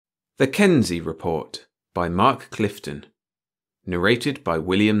The Kenzie Report by Mark Clifton. Narrated by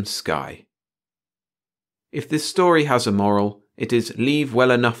William Skye. If this story has a moral, it is leave well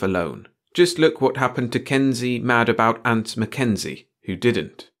enough alone. Just look what happened to Kenzie mad about Aunt Mackenzie, who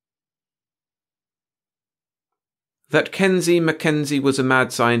didn't. That Kenzie Mackenzie was a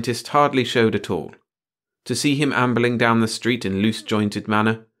mad scientist hardly showed at all. To see him ambling down the street in loose-jointed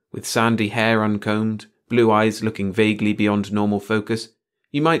manner, with sandy hair uncombed, blue eyes looking vaguely beyond normal focus,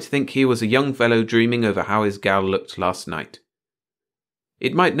 you might think he was a young fellow dreaming over how his gal looked last night.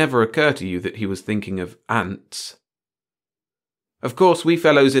 It might never occur to you that he was thinking of ants. Of course, we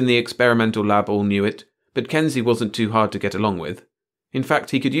fellows in the experimental lab all knew it, but Kenzie wasn't too hard to get along with. In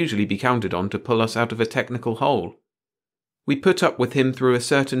fact, he could usually be counted on to pull us out of a technical hole. We put up with him through a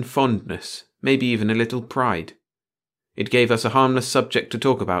certain fondness, maybe even a little pride. It gave us a harmless subject to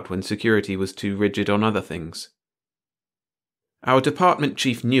talk about when security was too rigid on other things. Our department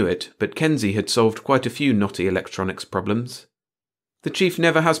chief knew it, but Kenzie had solved quite a few knotty electronics problems. The chief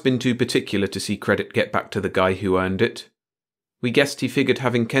never has been too particular to see credit get back to the guy who earned it. We guessed he figured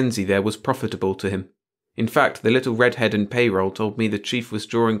having Kenzie there was profitable to him. In fact, the little redhead in payroll told me the chief was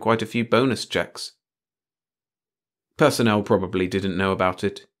drawing quite a few bonus checks. Personnel probably didn't know about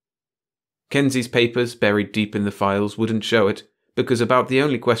it. Kenzie's papers, buried deep in the files, wouldn't show it, because about the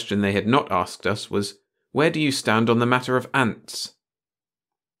only question they had not asked us was, "Where do you stand on the matter of ants?"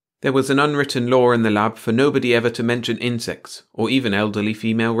 There was an unwritten law in the lab for nobody ever to mention insects, or even elderly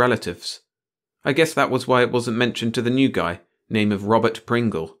female relatives. I guess that was why it wasn't mentioned to the new guy, name of Robert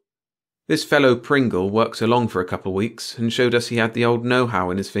Pringle. This fellow Pringle worked along for a couple weeks, and showed us he had the old know-how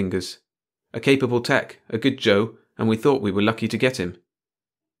in his fingers. A capable tech, a good Joe, and we thought we were lucky to get him.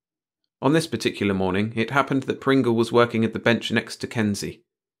 On this particular morning, it happened that Pringle was working at the bench next to Kenzie.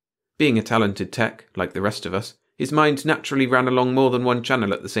 Being a talented tech, like the rest of us, his mind naturally ran along more than one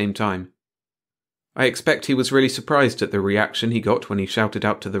channel at the same time. I expect he was really surprised at the reaction he got when he shouted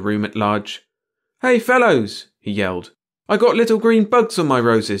out to the room at large. "Hey fellows," he yelled, "I got little green bugs on my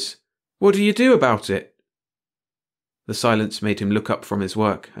roses. What do you do about it?" The silence made him look up from his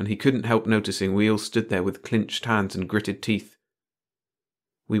work, and he couldn't help noticing we all stood there with clenched hands and gritted teeth.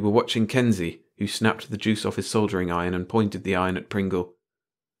 We were watching Kenzie, who snapped the juice off his soldering iron and pointed the iron at Pringle.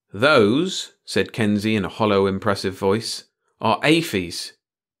 "Those," said Kenzie in a hollow, impressive voice, "are aphids.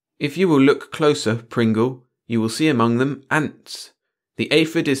 If you will look closer, Pringle, you will see among them ants. The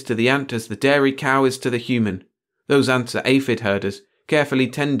aphid is to the ant as the dairy cow is to the human. Those ants are aphid herders, carefully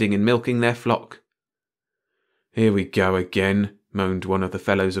tending and milking their flock." "Here we go again," moaned one of the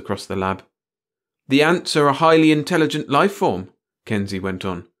fellows across the lab. "The ants are a highly intelligent life form," Kenzie went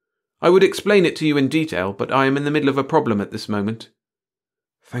on. "I would explain it to you in detail, but I am in the middle of a problem at this moment."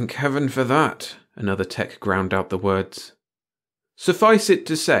 "Thank heaven for that," another tech ground out the words. "Suffice it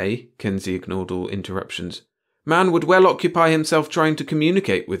to say," Kenzie ignored all interruptions, "man would well occupy himself trying to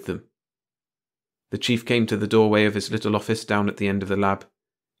communicate with them." The chief came to the doorway of his little office down at the end of the lab.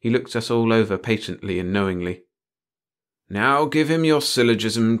 He looked us all over patiently and knowingly. "Now give him your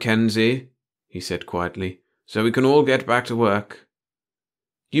syllogism, Kenzie," he said quietly, "so we can all get back to work."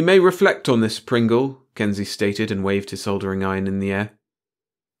 "You may reflect on this, Pringle," Kenzie stated and waved his soldering iron in the air.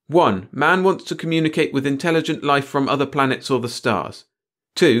 1. Man wants to communicate with intelligent life from other planets or the stars.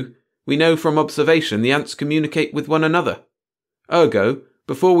 2. We know from observation the ants communicate with one another. Ergo,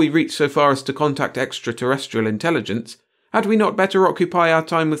 before we reach so far as to contact extraterrestrial intelligence, had we not better occupy our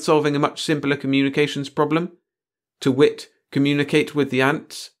time with solving a much simpler communications problem? To wit, communicate with the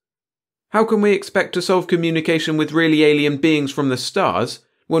ants? How can we expect to solve communication with really alien beings from the stars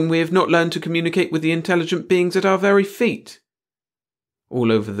when we have not learned to communicate with the intelligent beings at our very feet? All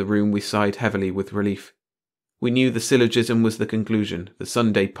over the room we sighed heavily with relief. We knew the syllogism was the conclusion, the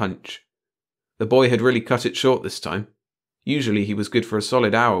Sunday punch. The boy had really cut it short this time. Usually he was good for a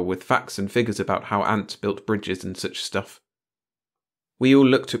solid hour with facts and figures about how ants built bridges and such stuff. We all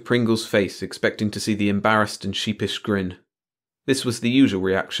looked at Pringle's face, expecting to see the embarrassed and sheepish grin. This was the usual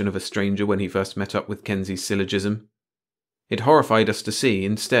reaction of a stranger when he first met up with Kenzie's syllogism. It horrified us to see,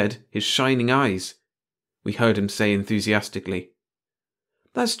 instead, his shining eyes. We heard him say enthusiastically,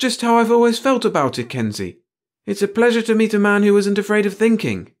 "That's just how I've always felt about it, Kenzie. It's a pleasure to meet a man who isn't afraid of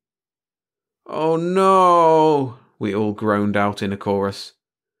thinking." "Oh no," we all groaned out in a chorus.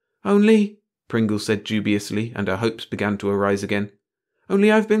 "Only," Pringle said dubiously, and our hopes began to arise again, "only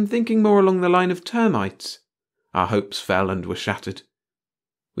I've been thinking more along the line of termites." Our hopes fell and were shattered.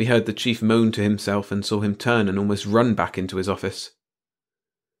 We heard the chief moan to himself and saw him turn and almost run back into his office.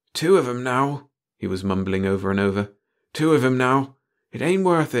 "2 of 'em now," he was mumbling over and over. "2 of 'em now. It ain't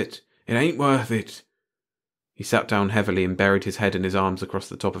worth it. It ain't worth it." He sat down heavily and buried his head in his arms across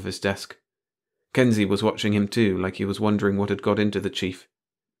the top of his desk. Kenzie was watching him too, like he was wondering what had got into the chief.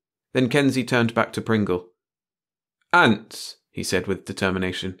 Then Kenzie turned back to Pringle. "Ants," he said with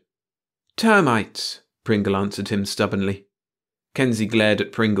determination. "Termites," Pringle answered him stubbornly. Kenzie glared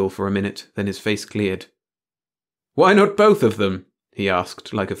at Pringle for a minute, then his face cleared. "Why not both of them?" he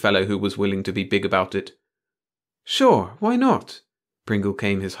asked, like a fellow who was willing to be big about it. "Sure, why not?" Pringle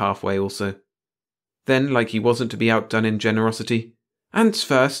came his halfway also. Then, like he wasn't to be outdone in generosity, "Ants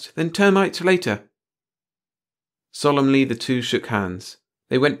first, then termites later." Solemnly the two shook hands.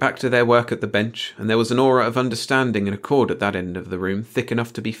 They went back to their work at the bench, and there was an aura of understanding and accord at that end of the room thick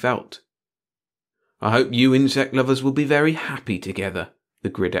enough to be felt. "I hope you insect lovers will be very happy together," the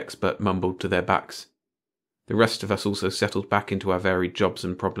grid expert mumbled to their backs. The rest of us also settled back into our varied jobs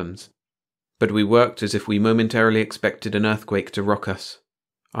and problems. But we worked as if we momentarily expected an earthquake to rock us.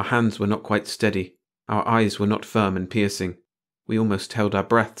 Our hands were not quite steady. Our eyes were not firm and piercing. We almost held our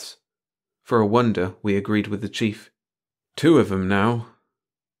breaths. For a wonder, we agreed with the chief. 2 of them now.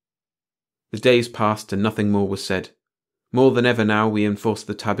 The days passed and nothing more was said. More than ever now we enforced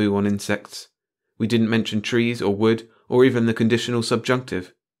the taboo on insects. We didn't mention trees or wood or even the conditional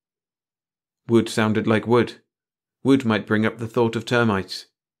subjunctive. Wood sounded like wood. Wood might bring up the thought of termites.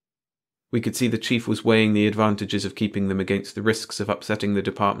 We could see the chief was weighing the advantages of keeping them against the risks of upsetting the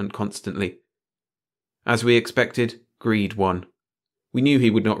department constantly. As we expected, greed won. We knew he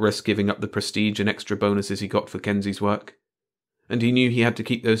would not risk giving up the prestige and extra bonuses he got for Kenzie's work. And he knew he had to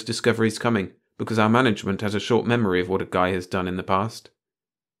keep those discoveries coming, because our management has a short memory of what a guy has done in the past.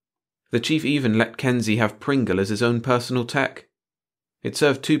 The chief even let Kenzie have Pringle as his own personal tech. It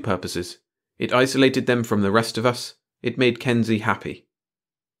served 2 purposes. It isolated them from the rest of us. It made Kenzie happy.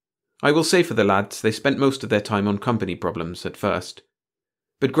 I will say for the lads, they spent most of their time on company problems at first.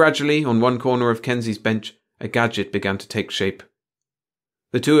 But gradually, on one corner of Kenzie's bench, a gadget began to take shape.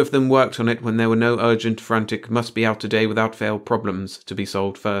 The 2 of them worked on it when there were no urgent, frantic, must-be-out today without fail problems to be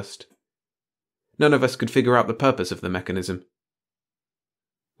solved first. None of us could figure out the purpose of the mechanism.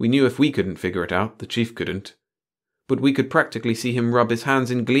 We knew if we couldn't figure it out, the chief couldn't. But we could practically see him rub his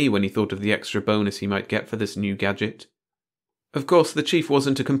hands in glee when he thought of the extra bonus he might get for this new gadget. Of course, the chief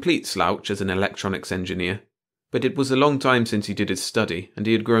wasn't a complete slouch as an electronics engineer, but it was a long time since he did his study, and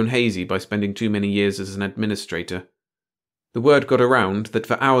he had grown hazy by spending too many years as an administrator. The word got around that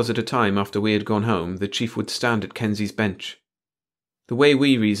for hours at a time after we had gone home, the chief would stand at Kenzie's bench. The way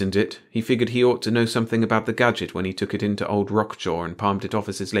we reasoned it, he figured he ought to know something about the gadget when he took it into old Rockjaw and palmed it off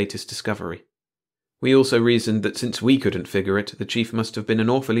as his latest discovery. We also reasoned that since we couldn't figure it, the chief must have been an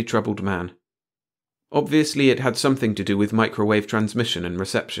awfully troubled man. Obviously it had something to do with microwave transmission and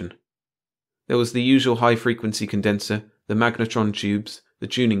reception. There was the usual high-frequency condenser, the magnetron tubes, the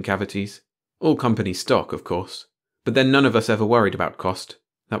tuning cavities. All company stock, of course. But then none of us ever worried about cost.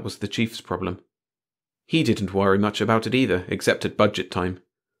 That was the chief's problem. He didn't worry much about it either, except at budget time.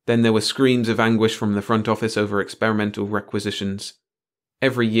 Then there were screams of anguish from the front office over experimental requisitions.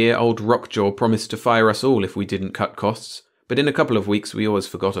 Every year old Rockjaw promised to fire us all if we didn't cut costs, but in a couple of weeks we always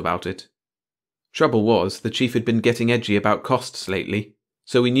forgot about it. Trouble was, the chief had been getting edgy about costs lately,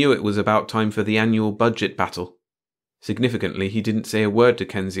 so we knew it was about time for the annual budget battle. Significantly, he didn't say a word to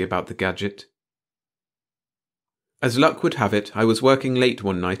Kenzie about the gadget. As luck would have it, I was working late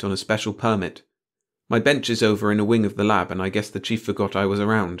one night on a special permit. My bench is over in a wing of the lab, and I guess the chief forgot I was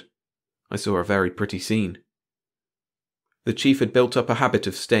around. I saw a very pretty scene. The chief had built up a habit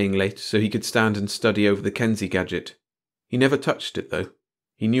of staying late so he could stand and study over the Kenzie gadget. He never touched it, though.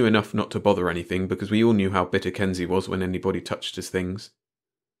 He knew enough not to bother anything, because we all knew how bitter Kenzie was when anybody touched his things.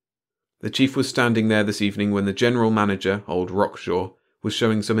 The chief was standing there this evening when the general manager, old Rockjaw, was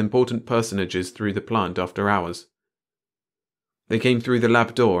showing some important personages through the plant after hours. They came through the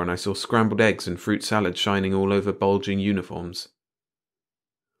lab door and I saw scrambled eggs and fruit salad shining all over bulging uniforms.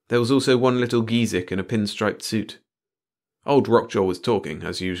 There was also one little geezik in a pinstriped suit. Old Rockjaw was talking,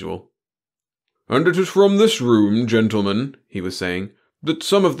 as usual. "And it is from this room, gentlemen," he was saying, "that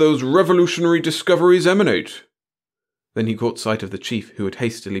some of those revolutionary discoveries emanate." Then he caught sight of the chief, who had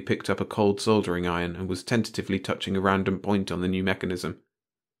hastily picked up a cold soldering iron and was tentatively touching a random point on the new mechanism.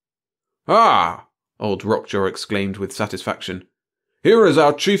 "Ah!" old Rockjaw exclaimed with satisfaction. "Here is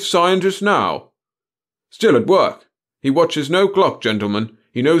our chief scientist now. Still at work. He watches no clock, gentlemen.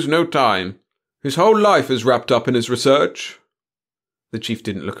 He knows no time. His whole life is wrapped up in his research." The chief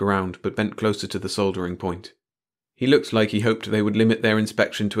didn't look around, but bent closer to the soldering point. He looked like he hoped they would limit their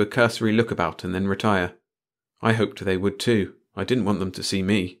inspection to a cursory lookabout and then retire. I hoped they would too. I didn't want them to see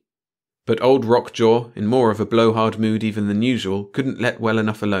me. But old Rockjaw, in more of a blowhard mood even than usual, couldn't let well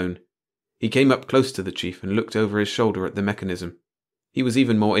enough alone. He came up close to the chief and looked over his shoulder at the mechanism. He was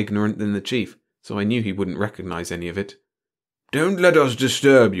even more ignorant than the chief, so I knew he wouldn't recognize any of it. "Don't let us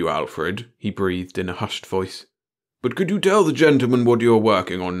disturb you, Alfred," he breathed in a hushed voice. "But could you tell the gentleman what you are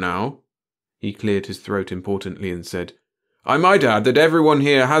working on now?" He cleared his throat importantly and said, "I might add that everyone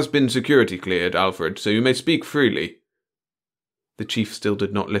here has been security cleared, Alfred, so you may speak freely." The chief still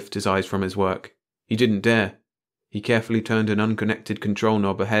did not lift his eyes from his work. He didn't dare. He carefully turned an unconnected control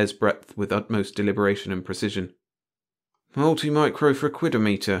knob a hair's breadth with utmost deliberation and precision.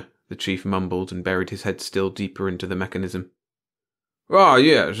 "Multi-microfrequidometer," the chief mumbled and buried his head still deeper into the mechanism. "Ah,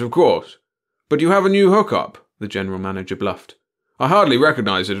 yes, of course. But you have a new hookup," the general manager bluffed. "I hardly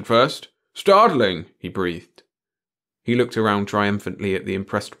recognized it at first. Startling," he breathed. He looked around triumphantly at the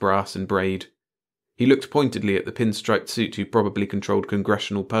impressed brass and braid. He looked pointedly at the pinstriped suit who probably controlled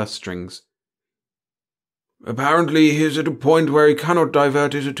congressional purse strings. "Apparently he is at a point where he cannot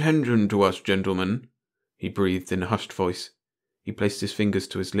divert his attention to us, gentlemen," he breathed in a hushed voice. He placed his fingers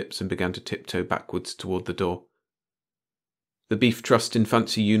to his lips and began to tiptoe backwards toward the door. The Beef Trust in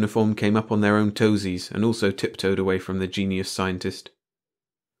fancy uniform came up on their own toesies and also tiptoed away from the genius scientist.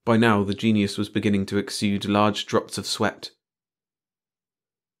 By now, the genius was beginning to exude large drops of sweat.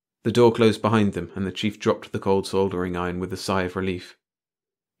 The door closed behind them, and the chief dropped the cold soldering iron with a sigh of relief.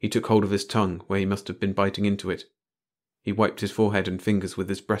 He took hold of his tongue, where he must have been biting into it. He wiped his forehead and fingers with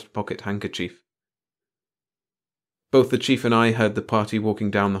his breast pocket handkerchief. Both the chief and I heard the party walking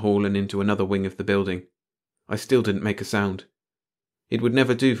down the hall and into another wing of the building. I still didn't make a sound. It would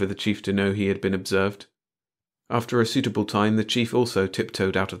never do for the chief to know he had been observed. After a suitable time, the chief also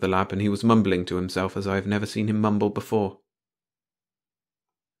tiptoed out of the lab, and he was mumbling to himself as I have never seen him mumble before.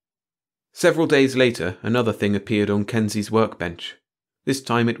 Several days later, another thing appeared on Kenzie's workbench. This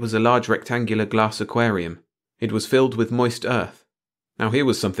time it was a large rectangular glass aquarium. It was filled with moist earth. Now here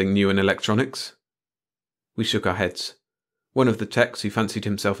was something new in electronics. We shook our heads. One of the techs, who fancied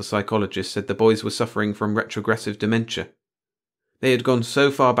himself a psychologist, said the boys were suffering from retrogressive dementia. They had gone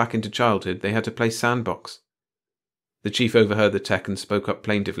so far back into childhood they had to play sandbox. The chief overheard the tech and spoke up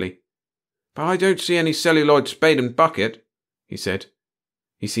plaintively. "But I don't see any celluloid spade and bucket," he said.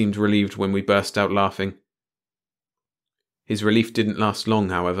 He seemed relieved when we burst out laughing. His relief didn't last long,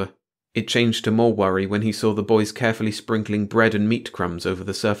 however. It changed to more worry when he saw the boys carefully sprinkling bread and meat crumbs over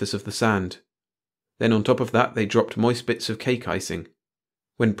the surface of the sand. Then on top of that they dropped moist bits of cake icing.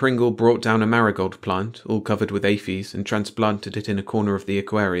 When Pringle brought down a marigold plant, all covered with aphids, and transplanted it in a corner of the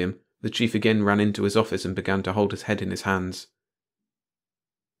aquarium, the chief again ran into his office and began to hold his head in his hands.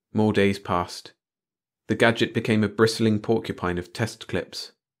 More days passed. The gadget became a bristling porcupine of test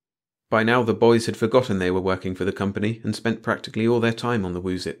clips. By now the boys had forgotten they were working for the company and spent practically all their time on the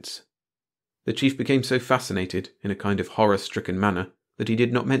Woozits. The chief became so fascinated, in a kind of horror-stricken manner, that he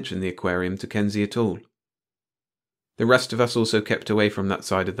did not mention the aquarium to Kenzie at all. The rest of us also kept away from that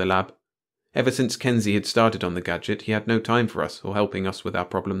side of the lab. Ever since Kenzie had started on the gadget, he had no time for us or helping us with our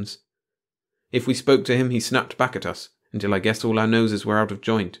problems. If we spoke to him, he snapped back at us, until I guess all our noses were out of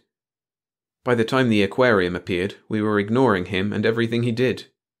joint. By the time the aquarium appeared, we were ignoring him and everything he did.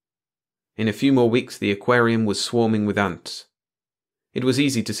 In a few more weeks, the aquarium was swarming with ants. It was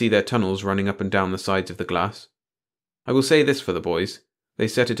easy to see their tunnels running up and down the sides of the glass. I will say this for the boys. They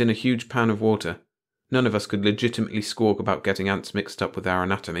set it in a huge pan of water. None of us could legitimately squawk about getting ants mixed up with our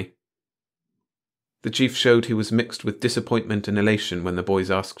anatomy. The chief showed he was mixed with disappointment and elation when the boys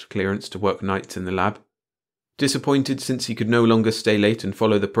asked clearance to work nights in the lab. Disappointed since he could no longer stay late and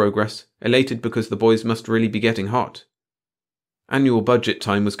follow the progress, elated because the boys must really be getting hot. Annual budget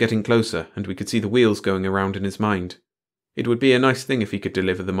time was getting closer, and we could see the wheels going around in his mind. It would be a nice thing if he could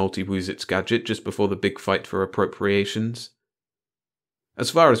deliver the multi-Woozits gadget just before the big fight for appropriations. As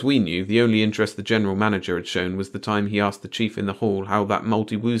far as we knew, the only interest the general manager had shown was the time he asked the chief in the hall how that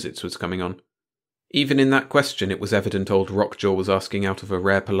multi-Woozits was coming on. Even in that question it was evident old Rockjaw was asking out of a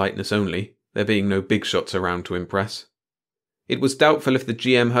rare politeness only, there being no big shots around to impress. It was doubtful if the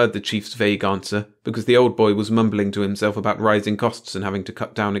GM heard the chief's vague answer, because the old boy was mumbling to himself about rising costs and having to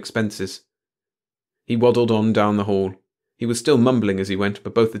cut down expenses. He waddled on down the hall. He was still mumbling as he went,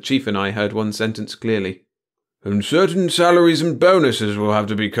 but both the chief and I heard one sentence clearly. "And certain salaries and bonuses will have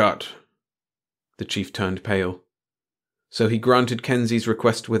to be cut." The chief turned pale. So he granted Kenzie's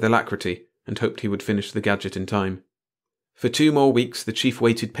request with alacrity, and hoped he would finish the gadget in time. For 2 more weeks the chief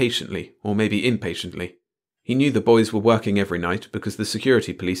waited patiently, or maybe impatiently. He knew the boys were working every night because the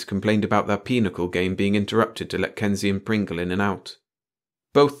security police complained about their pinochle game being interrupted to let Kenzie and Pringle in and out.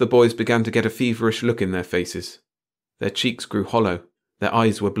 Both the boys began to get a feverish look in their faces. Their cheeks grew hollow, their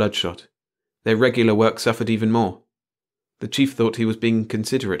eyes were bloodshot. Their regular work suffered even more. The chief thought he was being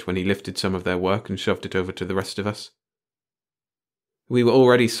considerate when he lifted some of their work and shoved it over to the rest of us. We were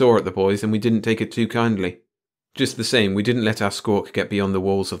already sore at the boys and we didn't take it too kindly. Just the same, we didn't let our squawk get beyond the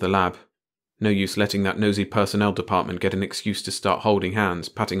walls of the lab. No use letting that nosy personnel department get an excuse to start holding hands,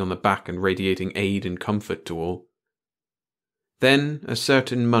 patting on the back and radiating aid and comfort to all. Then a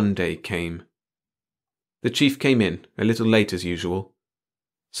certain Monday came. The chief came in, a little late as usual.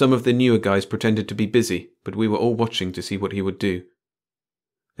 Some of the newer guys pretended to be busy, but we were all watching to see what he would do.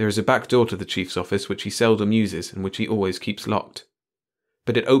 There is a back door to the chief's office which he seldom uses and which he always keeps locked.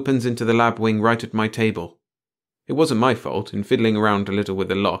 But it opens into the lab wing right at my table. It wasn't my fault. In fiddling around a little with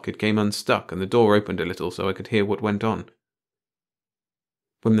the lock, it came unstuck and the door opened a little so I could hear what went on.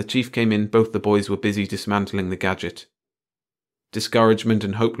 When the chief came in, both the boys were busy dismantling the gadget. Discouragement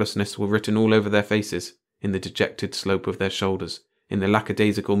and hopelessness were written all over their faces, in the dejected slope of their shoulders, in the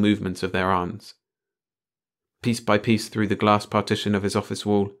lackadaisical movements of their arms. Piece by piece through the glass partition of his office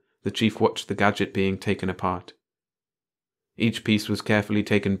wall, the chief watched the gadget being taken apart. Each piece was carefully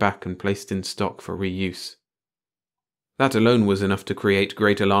taken back and placed in stock for reuse. That alone was enough to create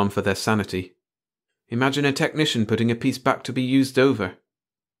great alarm for their sanity. Imagine a technician putting a piece back to be used over.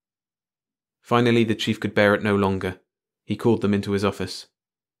 Finally, the chief could bear it no longer. He called them into his office.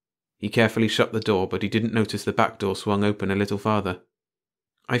 He carefully shut the door, but he didn't notice the back door swung open a little farther.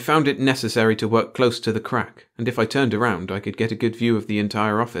 I found it necessary to work close to the crack, and if I turned around, I could get a good view of the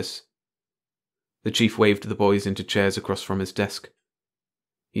entire office. The chief waved the boys into chairs across from his desk.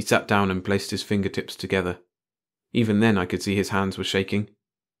 He sat down and placed his fingertips together. Even then I could see his hands were shaking.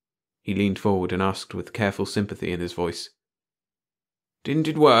 He leaned forward and asked with careful sympathy in his voice. "Didn't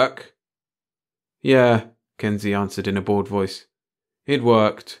it work?" "Yeah," Kenzie answered in a bored voice. "It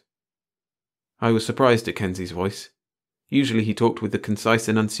worked." I was surprised at Kenzie's voice. Usually he talked with the concise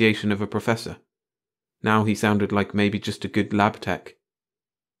enunciation of a professor. Now he sounded like maybe just a good lab tech.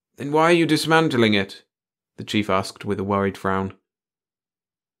 "Then why are you dismantling it?" the chief asked with a worried frown.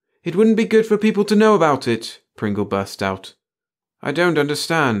 "It wouldn't be good for people to know about it," Pringle burst out. "I don't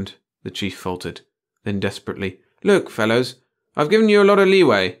understand," the chief faltered. Then desperately, "Look, fellows, I've given you a lot of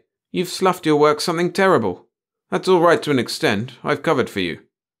leeway. You've sloughed your work something terrible. That's all right to an extent. I've covered for you."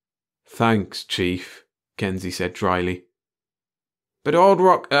 "Thanks, Chief," Kenzie said dryly. "But Old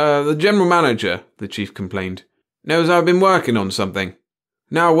Rock, the general manager," the chief complained, "knows I've been working on something.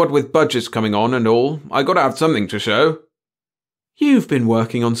 Now what with budgets coming on and all, I gotta have something to show." "You've been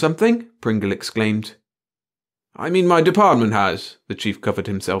working on something?" Pringle exclaimed. "I mean my department has," the chief covered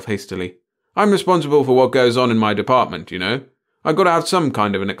himself hastily. "I'm responsible for what goes on in my department, you know. I gotta have some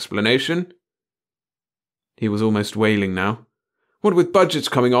kind of an explanation." He was almost wailing now. "What with budgets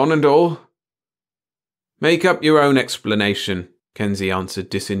coming on and all." "Make up your own explanation," Kenzie answered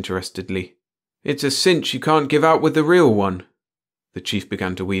disinterestedly. "It's a cinch you can't give out with the real one." The chief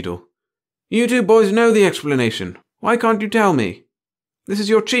began to wheedle. "You two boys know the explanation. Why can't you tell me? This is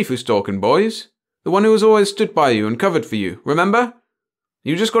your chief who's talking, boys. The one who has always stood by you and covered for you, remember?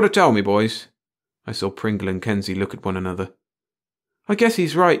 You just gotta tell me, boys." I saw Pringle and Kenzie look at one another. "I guess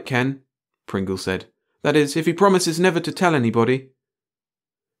he's right, Ken," Pringle said. "That is, if he promises never to tell anybody."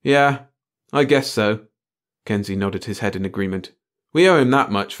 "Yeah, I guess so." Kenzie nodded his head in agreement. "We owe him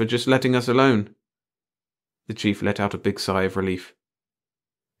that much for just letting us alone." The chief let out a big sigh of relief.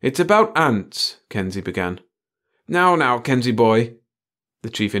 "It's about ants," Kenzie began. Now, Kenzie boy,"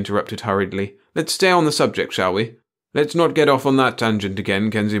 the chief interrupted hurriedly. "Let's stay on the subject, shall we? Let's not get off on that tangent again,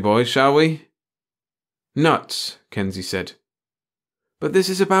 Kenzie boy, shall we?" "Nuts," Kenzie said. "But this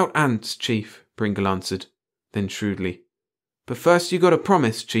is about ants, Chief," Pringle answered. Then shrewdly, "But first you gotta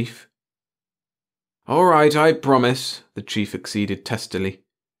promise, Chief." "All right, I promise," the chief acceded testily.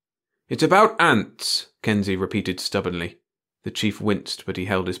 "It's about ants," Kenzie repeated stubbornly. The chief winced, but he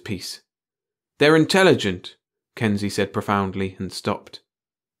held his peace. "They're intelligent," Kenzie said profoundly, and stopped.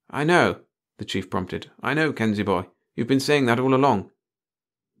 "I know," the chief prompted. "I know, Kenzie boy. You've been saying that all along."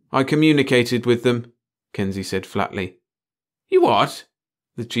 "I communicated with them," Kenzie said flatly. "You what?"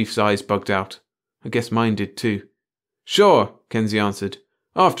 The chief's eyes bugged out. I guess mine did too. "Sure," Kenzie answered.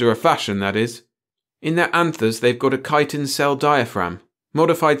 "After a fashion, that is. In their anthers they've got a chitin cell diaphragm,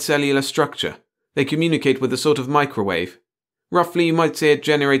 modified cellular structure. They communicate with a sort of microwave. Roughly, you might say it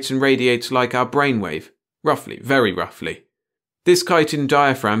generates and radiates like our brainwave. Roughly, very roughly. This chitin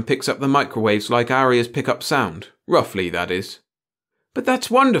diaphragm picks up the microwaves like our ears pick up sound. Roughly, that is." "But that's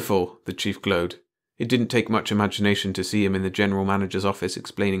wonderful," the chief glowed. It didn't take much imagination to see him in the general manager's office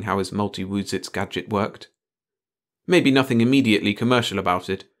explaining how his multi-Woodsits gadget worked. Maybe nothing immediately commercial about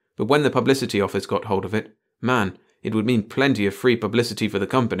it, but when the publicity office got hold of it, man, it would mean plenty of free publicity for the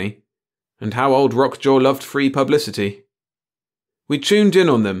company. And how old Rockjaw loved free publicity. We tuned in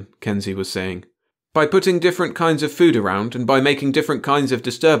on them, Kenzie was saying. By putting different kinds of food around and by making different kinds of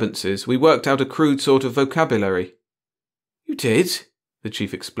disturbances, we worked out a crude sort of vocabulary. You did? The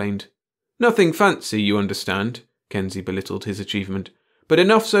chief explained. Nothing fancy, you understand, Kenzie belittled his achievement, but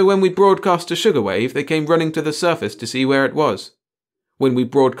enough so when we broadcast a sugar wave, they came running to the surface to see where it was. When we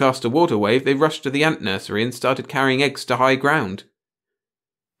broadcast a water wave, they rushed to the ant nursery and started carrying eggs to high ground.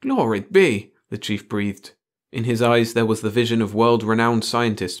 Glory be, the chief breathed. In his eyes there was the vision of world-renowned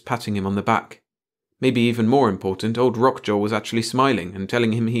scientists patting him on the back. Maybe even more important, old Rockjaw was actually smiling and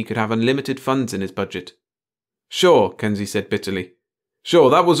telling him he could have unlimited funds in his budget. Sure, Kenzie said bitterly. Sure,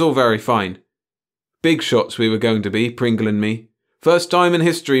 that was all very fine. Big shots we were going to be, Pringle and me. First time in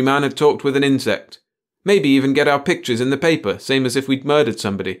history man had talked with an insect. Maybe even get our pictures in the paper, same as if we'd murdered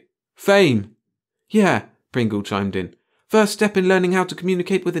somebody. Fame! Yeah, Pringle chimed in. First step in learning how to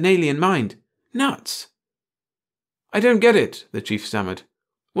communicate with an alien mind. Nuts! I don't get it, the chief stammered.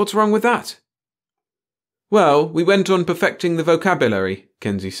 What's wrong with that? Well, we went on perfecting the vocabulary,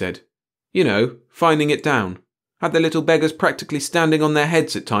 Kenzie said. You know, fining it down. Had the little beggars practically standing on their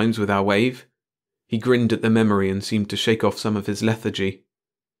heads at times with our wave. He grinned at the memory and seemed to shake off some of his lethargy.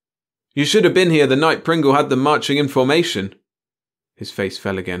 You should have been here the night Pringle had them marching in formation. His face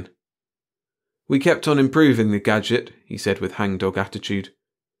fell again. We kept on improving the gadget, he said with hangdog attitude.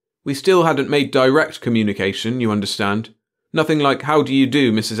 We still hadn't made direct communication, you understand. Nothing like, how do you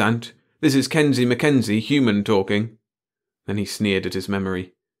do, Mrs. Ant? This is Kenzie Mackenzie, human talking. Then he sneered at his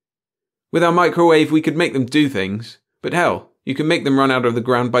memory. With our microwave we could make them do things, but hell, you can make them run out of the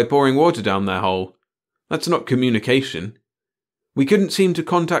ground by pouring water down their hole. That's not communication. We couldn't seem to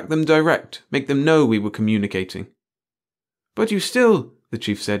contact them direct, make them know we were communicating. But you still, the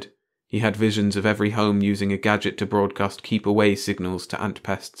chief said. He had visions of every home using a gadget to broadcast keep-away signals to ant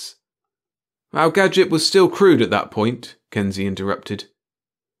pests. Our gadget was still crude at that point, Kenzie interrupted.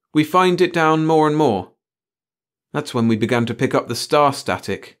 We fined it down more and more. That's when we began to pick up the star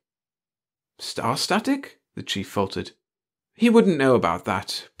static. Star static? The chief faltered. He wouldn't know about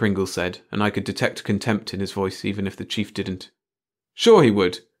that, Pringle said, and I could detect contempt in his voice even if the chief didn't. Sure he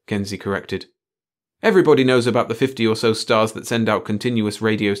would, Kenzie corrected. Everybody knows about the 50 or so stars that send out continuous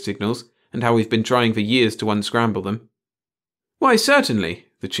radio signals, and how we've been trying for years to unscramble them. Why, certainly,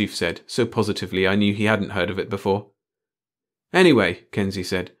 the chief said, so positively I knew he hadn't heard of it before. Anyway, Kenzie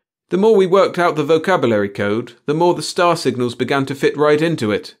said, the more we worked out the vocabulary code, the more the star signals began to fit right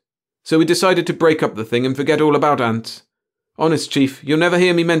into it. So we decided to break up the thing and forget all about ants. Honest, Chief, you'll never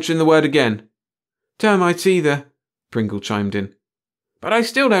hear me mention the word again. Termites either, Pringle chimed in. But I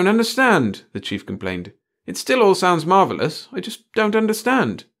still don't understand, the chief complained. It still all sounds marvellous, I just don't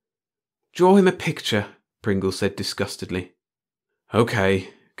understand. Draw him a picture, Pringle said disgustedly. Okay,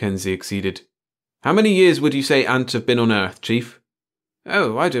 Kenzie acceded. How many years would you say ants have been on Earth, Chief?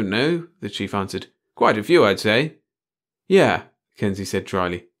 Oh, I don't know, the chief answered. Quite a few, I'd say. Yeah, Kenzie said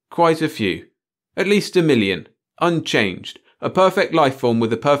dryly. Quite a few. At least 1 million. Unchanged. A perfect life form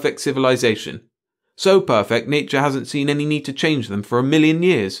with a perfect civilization. So perfect nature hasn't seen any need to change them for 1 million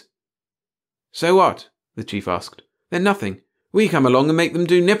years. So what? The chief asked. They're nothing. We come along and make them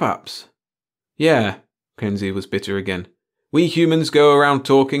do nip-ups. Yeah, Kenzie was bitter again. We humans go around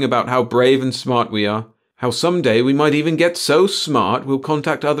talking about how brave and smart we are. How someday we might even get so smart we'll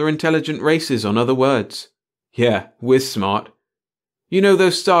contact other intelligent races on other words. Yeah, we're smart. You know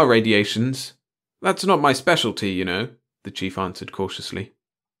those star radiations? That's not my specialty, you know, the chief answered cautiously.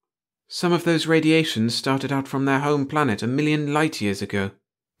 Some of those radiations started out from their home planet 1 million light-years ago,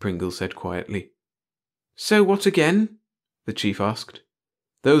 Pringle said quietly. So what again? The chief asked.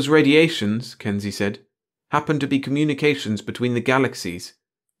 Those radiations, Kenzie said, happen to be communications between the galaxies,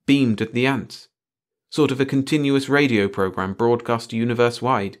 beamed at the ants. Sort of a continuous radio program broadcast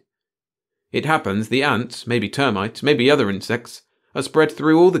universe-wide. It happens the ants, maybe termites, maybe other insects, are spread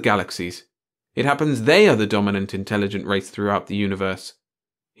through all the galaxies. It happens they are the dominant intelligent race throughout the universe.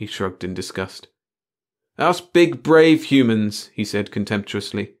 He shrugged in disgust. Us big brave humans, he said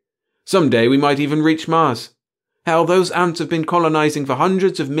contemptuously. Someday we might even reach Mars. Hell, those ants have been colonizing for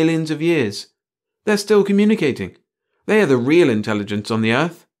hundreds of millions of years. They're still communicating. They are the real intelligence on the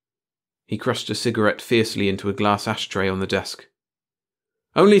Earth. He crushed a cigarette fiercely into a glass ashtray on the desk.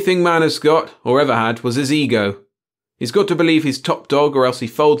 Only thing man has got, or ever had, was his ego. He's got to believe he's top dog or else he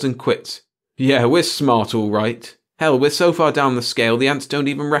folds and quits. Yeah, we're smart all right. Hell, we're so far down the scale the ants don't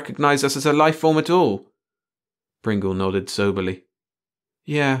even recognise us as a life form at all. Pringle nodded soberly.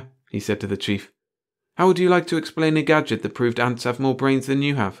 Yeah, he said to the chief. How would you like to explain a gadget that proved ants have more brains than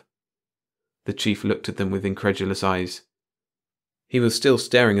you have? The chief looked at them with incredulous eyes. He was still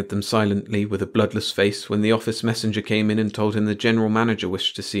staring at them silently with a bloodless face when the office messenger came in and told him the general manager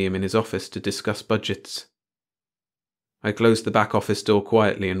wished to see him in his office to discuss budgets. I closed the back office door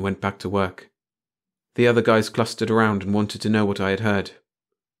quietly and went back to work. The other guys clustered around and wanted to know what I had heard.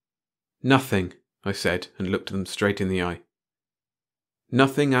 "Nothing," I said and looked them straight in the eye.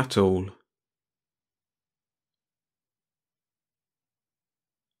 "Nothing at all."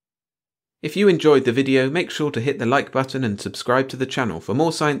 If you enjoyed the video, make sure to hit the like button and subscribe to the channel for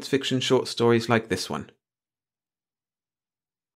more science fiction short stories like this one.